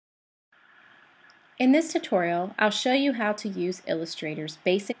In this tutorial, I'll show you how to use Illustrator's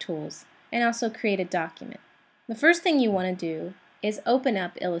basic tools and also create a document. The first thing you want to do is open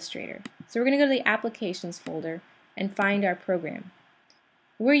up Illustrator. So we're going to go to the Applications folder and find our program.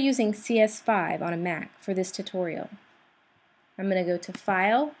 We're using CS5 on a Mac for this tutorial. I'm going to go to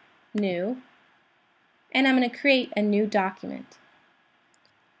File, New, and I'm going to create a new document.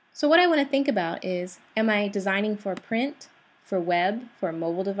 So what I want to think about is, am I designing for print, for web, for a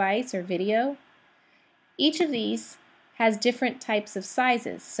mobile device, or video? Each of these has different types of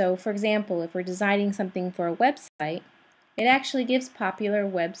sizes. So for example, if we're designing something for a website, it actually gives popular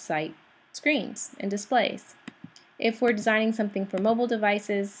website screens and displays. If we're designing something for mobile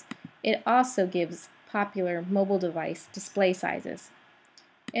devices, it also gives popular mobile device display sizes.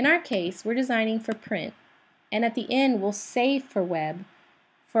 In our case, we're designing for print, and at the end we'll save for web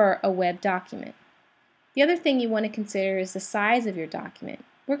for a web document. The other thing you want to consider is the size of your document.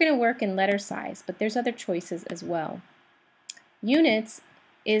 We're going to work in letter size, but there's other choices as well. Units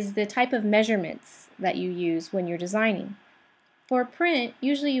is the type of measurements that you use when you're designing. For print,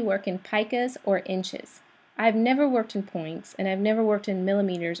 usually you work in picas or inches. I've never worked in points, and I've never worked in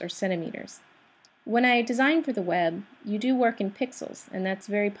millimeters or centimeters. When I design for the web, you do work in pixels, and that's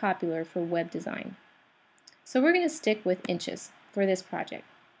very popular for web design. So we're going to stick with inches for this project.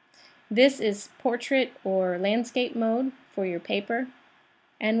 This is portrait or landscape mode for your paper,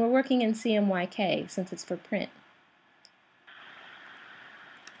 and we're working in CMYK since it's for print.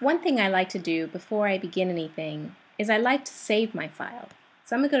 One thing I like to do before I begin anything is I like to save my file.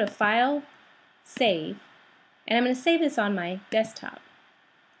 So I'm going to go to File, Save, and I'm going to save this on my desktop.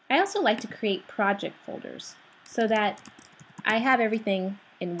 I also like to create project folders so that I have everything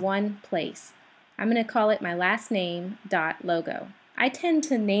in one place. I'm going to call it my last name .logo. I tend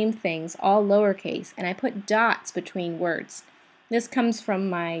to name things all lowercase, and I put dots between words. This comes from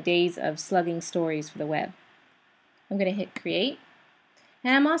my days of slugging stories for the web. I'm going to hit Create,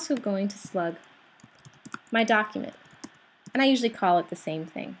 and I'm also going to slug my document. And I usually call it the same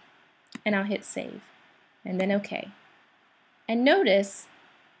thing. And I'll hit Save, and then OK. And notice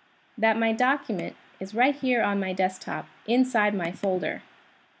that my document is right here on my desktop inside my folder.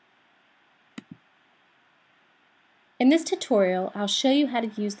 In this tutorial, I'll show you how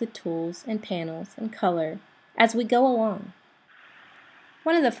to use the tools and panels and color as we go along.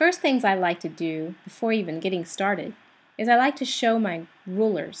 One of the first things I like to do before even getting started is I like to show my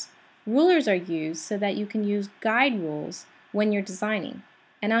rulers. Rulers are used so that you can use guide rules when you're designing,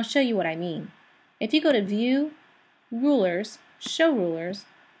 and I'll show you what I mean. If you go to View, Rulers, Show Rulers,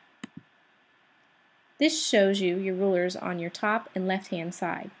 this shows you your rulers on your top and left-hand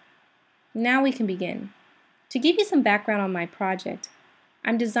side. Now we can begin. To give you some background on my project,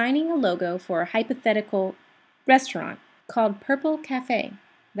 I'm designing a logo for a hypothetical restaurant called Purple Cafe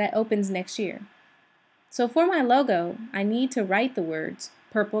that opens next year. So for my logo, I need to write the words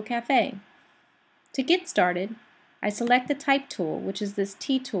Purple Cafe. To get started, I select the Type tool, which is this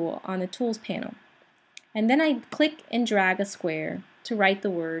T tool on the Tools panel, and then I click and drag a square to write the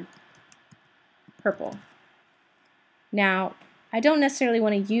word purple. Now, I don't necessarily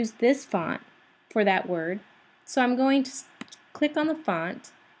want to use this font for that word, so I'm going to click on the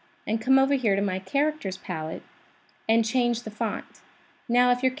font and come over here to my Characters palette and change the font.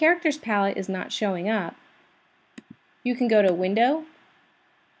 Now, if your Characters palette is not showing up, you can go to Window,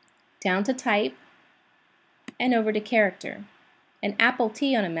 down to Type, and over to Character. An Apple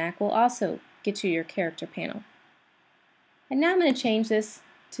T on a Mac will also get you your character panel. And now I'm going to change this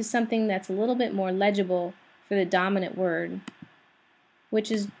to something that's a little bit more legible for the dominant word, which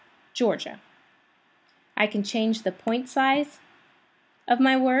is Georgia. I can change the point size of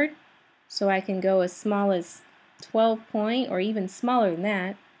my word, so I can go as small as 12 point or even smaller than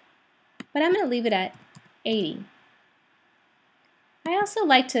that, but I'm going to leave it at 80. I also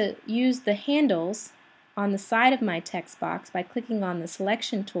like to use the handles on the side of my text box by clicking on the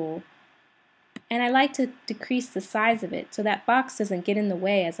selection tool, and I like to decrease the size of it so that box doesn't get in the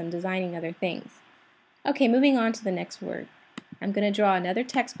way as I'm designing other things. Okay, moving on to the next word. I'm going to draw another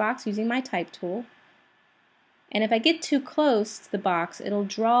text box using my Type tool, and if I get too close to the box, it'll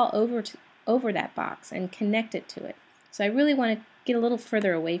draw over that box and connect it to it. So I really want to get a little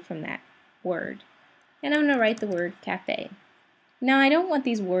further away from that word. And I'm going to write the word cafe. Now I don't want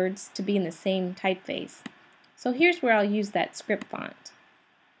these words to be in the same typeface. So here's where I'll use that script font.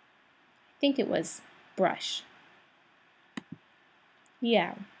 I think it was Brush.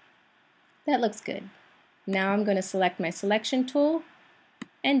 Yeah, that looks good. Now I'm going to select my selection tool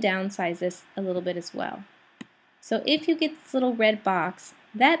and downsize this a little bit as well. So if you get this little red box,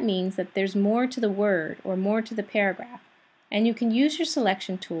 that means that there's more to the word or more to the paragraph. And you can use your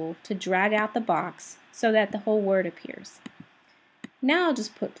selection tool to drag out the box so that the whole word appears. Now I'll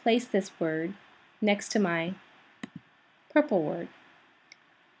just place this word next to my purple word.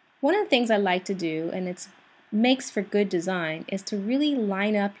 One of the things I like to do, and it makes for good design, is to really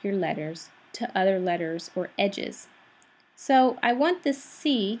line up your letters to other letters or edges. So I want this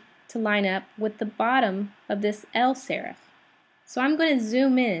C to line up with the bottom of this L serif. So I'm going to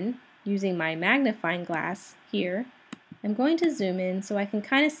zoom in using my magnifying glass here. I'm going to zoom in so I can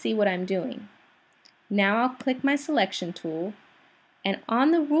kind of see what I'm doing. Now I'll click my selection tool, and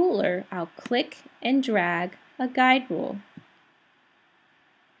on the ruler I'll click and drag a guide rule.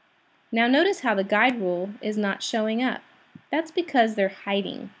 Now notice how the guide rule is not showing up. That's because they're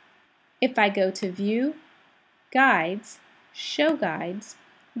hiding. If I go to View, Guides, Show Guides,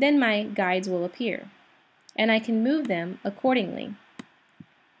 then my guides will appear, and I can move them accordingly.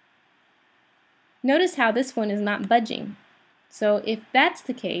 Notice how this one is not budging. So if that's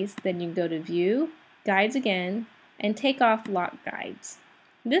the case, then you go to View, Guides again, and take off Lock Guides.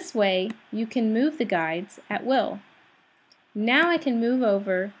 This way you can move the guides at will. Now I can move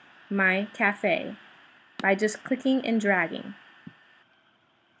over my cafe by just clicking and dragging.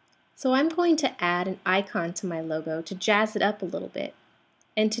 So I'm going to add an icon to my logo to jazz it up a little bit.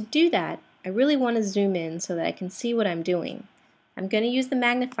 And to do that, I really want to zoom in so that I can see what I'm doing. I'm going to use the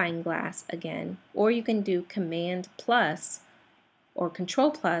magnifying glass again, or you can do Command plus or Control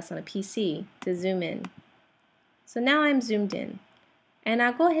plus on a PC to zoom in. So now I'm zoomed in, and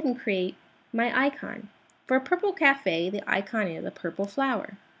I'll go ahead and create my icon. For a purple cafe, the icon is a purple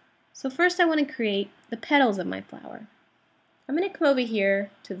flower. So first I want to create the petals of my flower. I'm going to come over here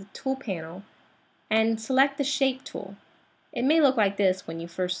to the tool panel and select the shape tool. It may look like this when you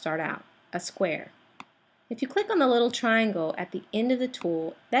first start out, a square. If you click on the little triangle at the end of the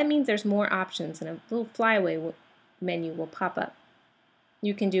tool, that means there's more options and a little flyaway menu will pop up.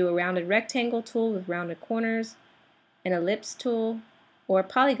 You can do a rounded rectangle tool with rounded corners, an ellipse tool, or a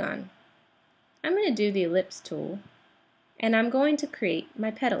polygon. I'm going to do the ellipse tool, and I'm going to create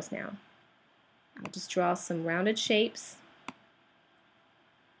my petals now. I'll just draw some rounded shapes.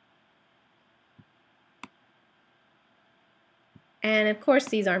 And of course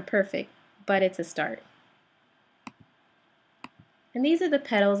these aren't perfect, but it's a start. And these are the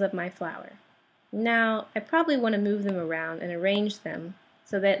petals of my flower. Now I probably want to move them around and arrange them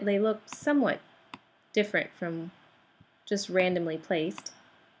so that they look somewhat different from just randomly placed.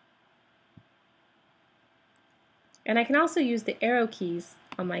 And I can also use the arrow keys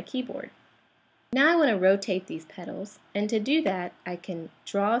on my keyboard. Now I want to rotate these petals, and to do that I can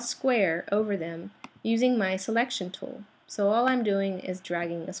draw a square over them using my selection tool. So all I'm doing is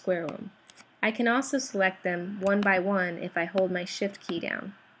dragging a square over them. I can also select them one by one if I hold my Shift key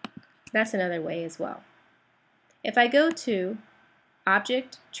down. That's another way as well. If I go to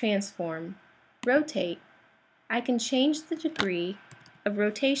Object, Transform, Rotate, I can change the degree of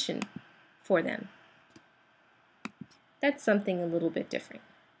rotation for them. That's something a little bit different.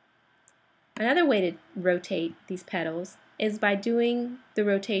 Another way to rotate these petals is by doing the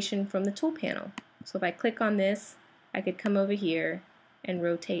rotation from the tool panel. So if I click on this, I could come over here and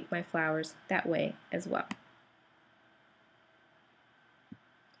rotate my flowers that way as well.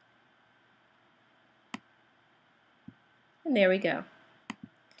 And there we go.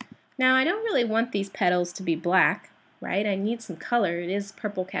 Now I don't really want these petals to be black, right? I need some color. It is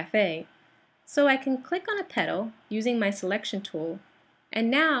Purple Cafe. So I can click on a petal using my selection tool,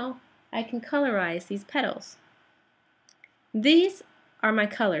 and now I can colorize these petals. These are my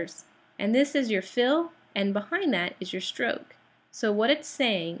colors, and this is your fill, and behind that is your stroke. So what it's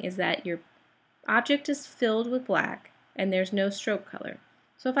saying is that your object is filled with black and there's no stroke color.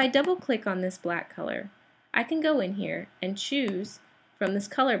 So if I double click on this black color, I can go in here and choose from this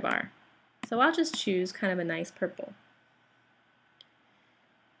color bar. So I'll just choose kind of a nice purple.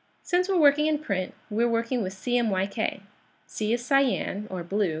 Since we're working in print, we're working with CMYK. C is cyan or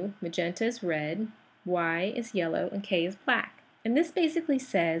blue, magenta is red, Y is yellow, and K is black. And this basically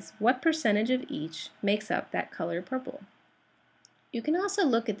says what percentage of each makes up that color purple. You can also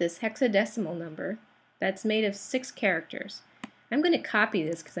look at this hexadecimal number that's made of 6 characters. I'm going to copy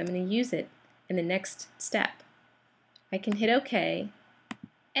this because I'm going to use it in the next step. I can hit OK,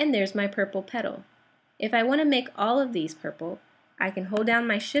 and there's my purple petal. If I want to make all of these purple, I can hold down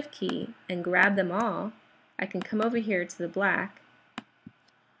my Shift key and grab them all. I can come over here to the black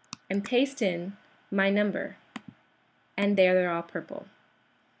and paste in my number, and there they're all purple.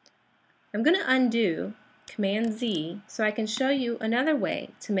 I'm going to undo Command Z so I can show you another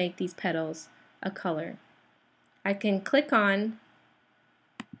way to make these petals a color. I can click on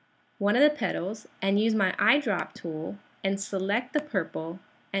one of the petals and use my eyedrop tool and select the purple,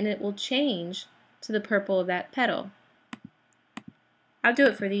 and it will change to the purple of that petal. I'll do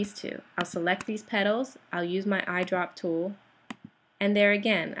it for these two. I'll select these petals, I'll use my eyedrop tool, and there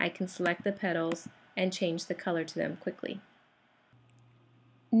again I can select the petals and change the color to them quickly.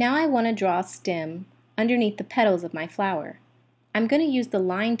 Now I want to draw a stem underneath the petals of my flower. I'm going to use the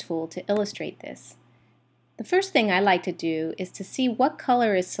line tool to illustrate this. The first thing I like to do is to see what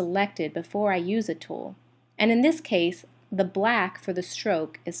color is selected before I use a tool. And in this case, the black for the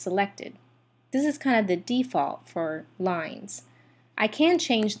stroke is selected. This is kind of the default for lines. I can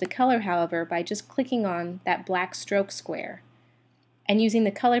change the color, however, by just clicking on that black stroke square and using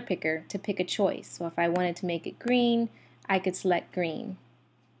the color picker to pick a choice. So if I wanted to make it green, I could select green.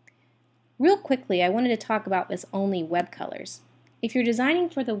 Real quickly, I wanted to talk about this only web colors. If you're designing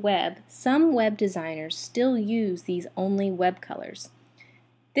for the web, some web designers still use these only web colors.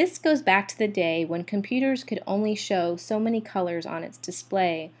 This goes back to the day when computers could only show so many colors on its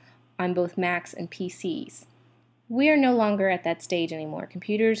display on both Macs and PCs. We are no longer at that stage anymore.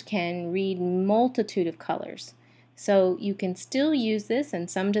 Computers can read multitude of colors. So you can still use this, and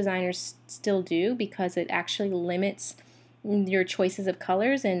some designers still do, because it actually limits your choices of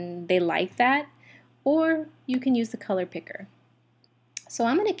colors and they like that. Or you can use the color picker. So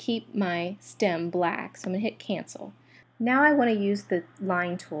I'm going to keep my stem black, so I'm going to hit cancel. Now I want to use the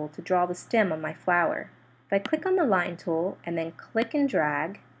line tool to draw the stem on my flower. If I click on the line tool and then click and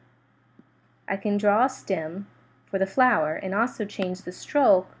drag, I can draw a stem for the flower and also change the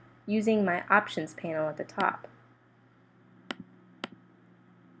stroke using my options panel at the top.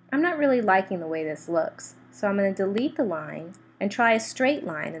 I'm not really liking the way this looks, so I'm going to delete the line and try a straight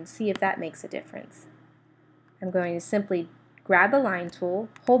line and see if that makes a difference. I'm going to simply grab the line tool,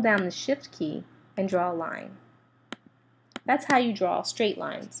 hold down the shift key, and draw a line. That's how you draw straight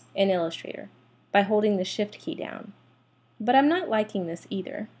lines in Illustrator, by holding the shift key down. But I'm not liking this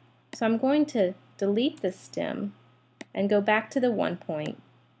either, so I'm going to delete this stem and go back to the 1 point,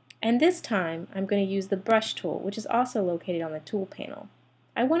 and this time I'm going to use the brush tool, which is also located on the tool panel.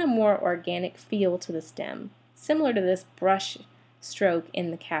 I want a more organic feel to the stem, similar to this brush stroke in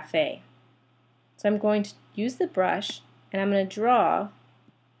the cafe. So I'm going to use the brush and I'm going to draw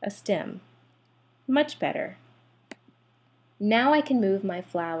a stem. Much better. Now I can move my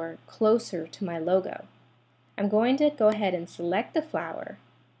flower closer to my logo. I'm going to go ahead and select the flower,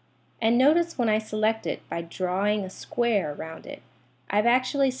 and notice when I select it by drawing a square around it, I've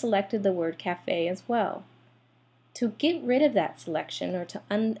actually selected the word cafe as well. To get rid of that selection or to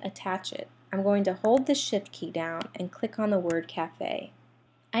unattach it, I'm going to hold the shift key down and click on the word cafe.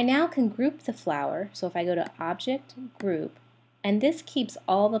 I now can group the flower, so if I go to Object, Group, and this keeps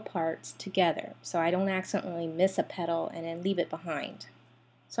all the parts together so I don't accidentally miss a petal and then leave it behind.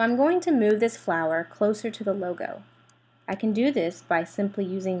 So I'm going to move this flower closer to the logo. I can do this by simply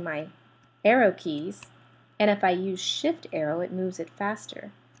using my arrow keys, and if I use Shift arrow it moves it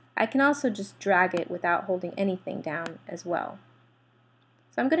faster. I can also just drag it without holding anything down as well.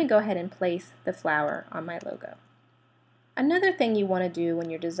 So I'm going to go ahead and place the flower on my logo. Another thing you want to do when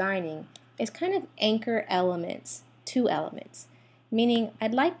you're designing is kind of anchor elements to elements, meaning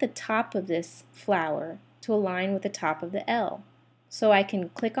I'd like the top of this flower to align with the top of the L. So I can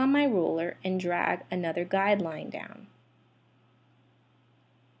click on my ruler and drag another guideline down.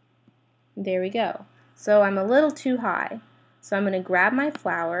 There we go. So I'm a little too high. So I'm going to grab my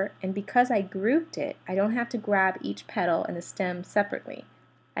flower, and because I grouped it, I don't have to grab each petal and the stem separately.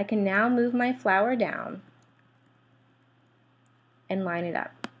 I can now move my flower down and line it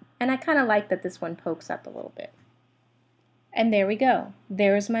up. And I kind of like that this one pokes up a little bit. And there we go.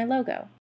 There's my logo.